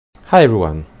Hi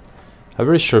everyone! A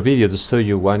very short video to show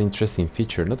you one interesting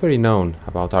feature not very known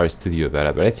about RStudio,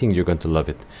 but I think you're going to love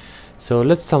it. So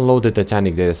let's download the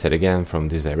Titanic dataset again from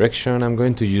this direction. I'm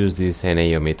going to use this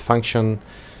NA-omit function.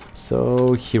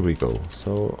 So here we go.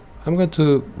 So I'm going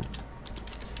to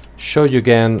show you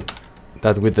again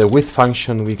that with the with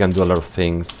function we can do a lot of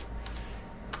things.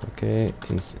 Okay,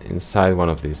 inside one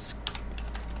of these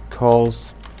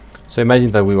calls. So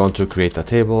imagine that we want to create a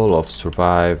table of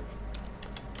survived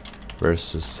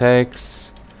versus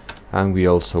sex, and we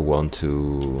also want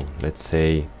to, let's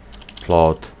say,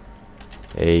 plot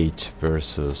age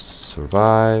versus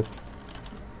survive,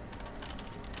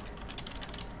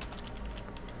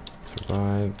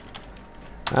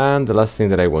 and the last thing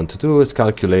that I want to do is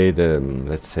calculate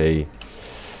let's say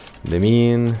the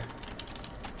mean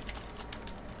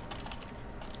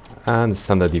and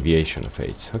standard deviation of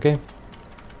age. Okay,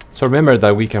 so remember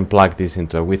that we can plug this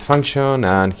into a with function,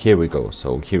 and here we go.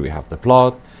 So here we have the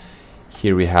plot,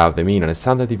 here we have the mean and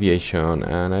standard deviation,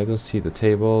 and I don't see the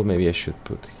table. Maybe I should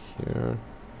put here,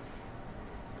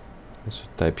 I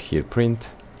should type here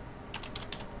print.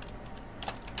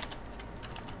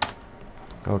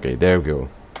 Okay, there we go.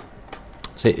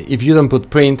 So if you don't put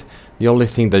print, the only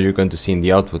thing that you're going to see in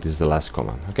the output is the last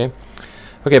command.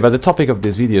 Okay, but the topic of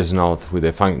this video is not with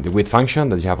the with function,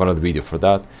 that you have another video for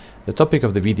that. The topic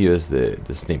of the video is the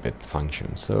snippet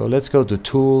function. So let's go to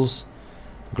Tools,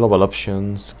 Global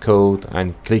Options, Code,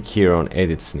 and click here on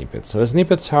Edit Snippets. So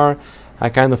snippets are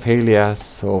a kind of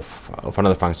alias of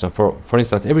another function. For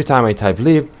instance, every time I type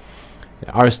lib,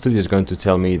 RStudio is going to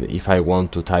tell me if I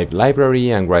want to type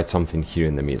library and write something here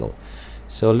in the middle.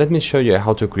 So let me show you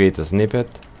how to create a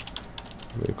snippet.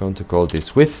 We're going to call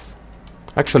this with.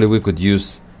 Actually, we could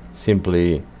use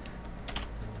simply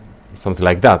something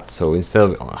like that. So instead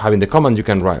of having the command, you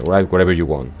can write whatever you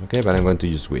want. Okay, but I'm going to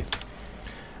use with.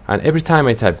 And every time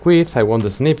I type with, I want the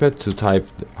snippet to type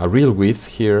a real with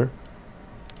here.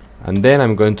 And then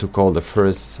I'm going to call the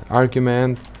first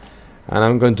argument, and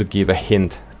I'm going to give a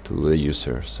hint to the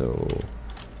user. So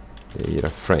the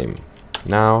dataframe.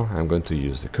 Now I'm going to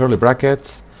use the curly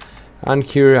brackets, and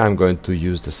here I'm going to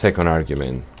use the second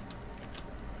argument,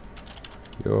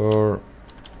 your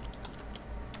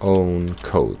own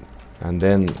code, and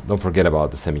then don't forget about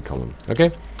the semicolon.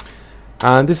 Okay,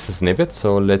 and this is a snippet,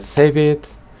 so let's save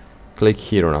it, click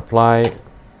here on apply,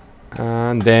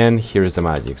 and then here is the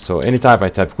magic. So anytime I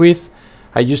type with,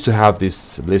 I used to have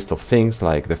this list of things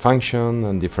like the function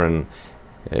and different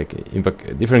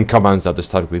commands that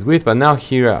start with, but now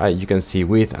here you can see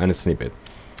with and a snippet.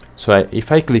 So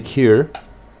if I click here,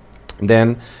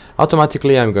 then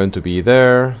automatically I'm going to be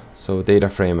there. So data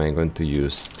frame, I'm going to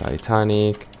use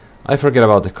Titanic. I forget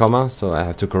about the comma, so I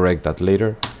have to correct that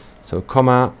later. So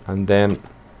comma, and then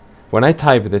when I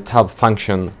type the tab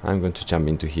function, I'm going to jump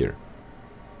into here.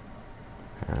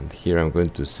 And here I'm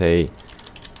going to say,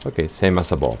 okay, same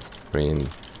as above, print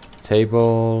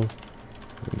table,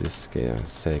 in this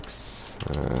case, sex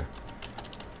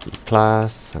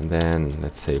class, and then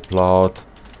let's say plot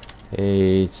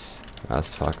age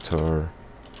as factor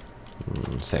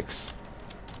sex.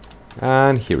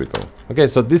 And here we go. Okay,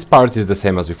 so this part is the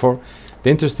same as before. The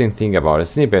interesting thing about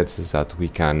snippets is that we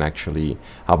can actually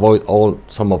avoid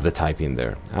some of the typing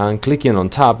there. And clicking on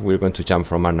tab, we're going to jump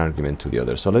from one argument to the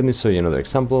other. So let me show you another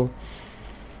example.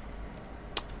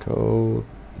 Code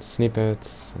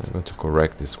snippets. I'm going to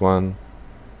correct this one.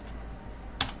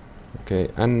 Okay,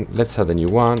 and let's add a new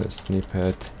one, a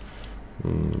snippet.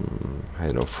 I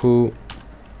don't know, foo.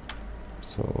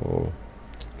 So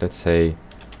let's say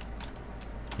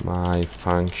my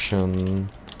function.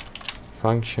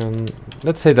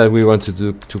 Let's say that we want to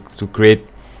do to create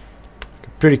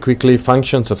pretty quickly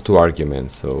functions of two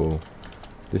arguments. So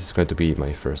this is going to be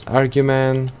my first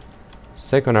argument,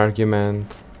 second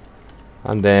argument,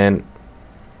 and then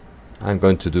I'm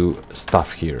going to do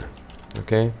stuff here.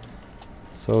 Okay,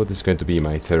 so this is going to be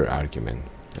my third argument,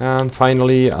 and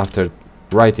finally, after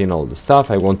writing all the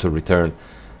stuff, I want to return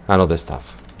another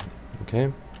stuff.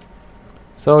 Okay,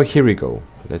 so here we go.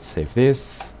 Let's save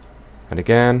this, and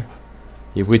again,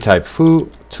 if we type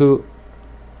foo2,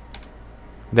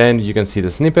 then you can see the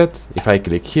snippet. If I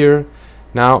click here,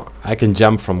 now I can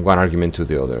jump from one argument to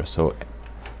the other. So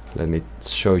let me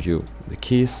show you the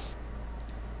keys.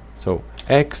 So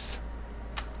X,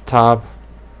 tab,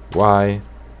 Y,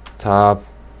 tab,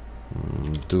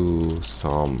 do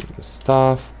some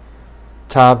stuff,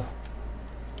 tab,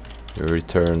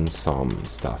 return some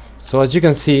stuff. So as you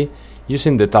can see,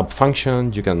 using the tab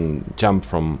function, you can jump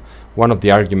from one of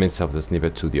the arguments of the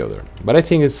snippet to the other. But I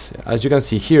think it's, as you can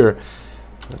see here,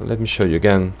 let me show you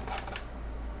again.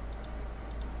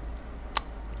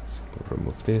 Let's go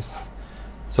remove this.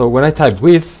 So when I type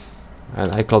with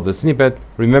and I call the snippet,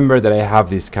 remember that I have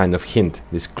this kind of hint,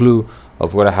 this clue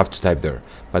of what I have to type there.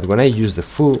 But when I use the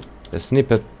foo, the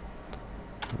snippet,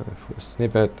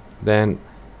 then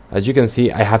as you can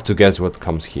see, I have to guess what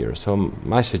comes here. So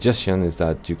my suggestion is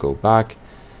that you go back,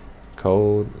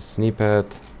 code,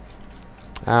 snippet,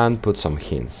 and put some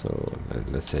hints. So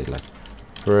let's say like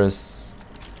first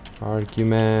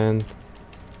argument,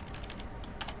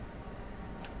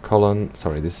 colon,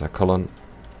 sorry, this is a colon,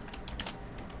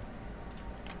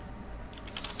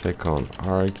 second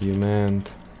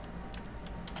argument,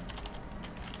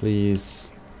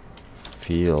 please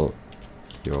fill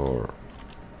your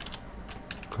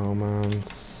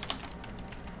comments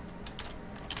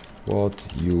what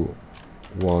you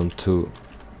want to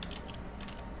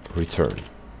return.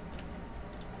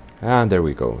 And there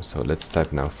we go. So let's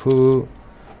type now foo,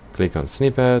 click on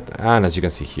snippet, and as you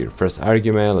can see here, first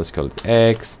argument, let's call it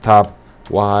x, tab,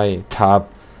 y, tab,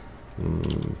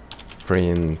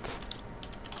 print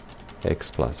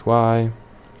x plus y,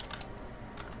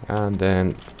 and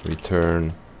then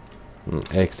return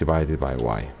x divided by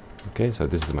y. Okay, so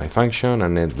this is my function,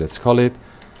 and then let's call it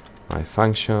my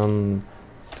function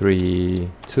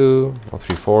 32 or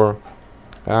 34,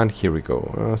 and here we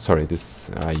go. Sorry,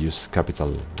 this I use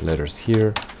capital letters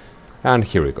here, and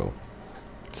here we go.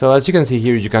 So as you can see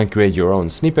here, you can create your own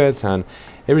snippets, and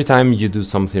every time you do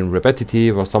something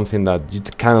repetitive or something that you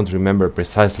cannot remember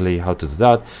precisely how to do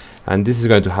that, and this is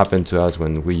going to happen to us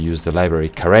when we use the library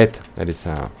caret, that is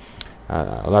a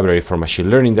library for machine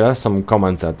learning. There are some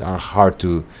commands that are hard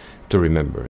to remember.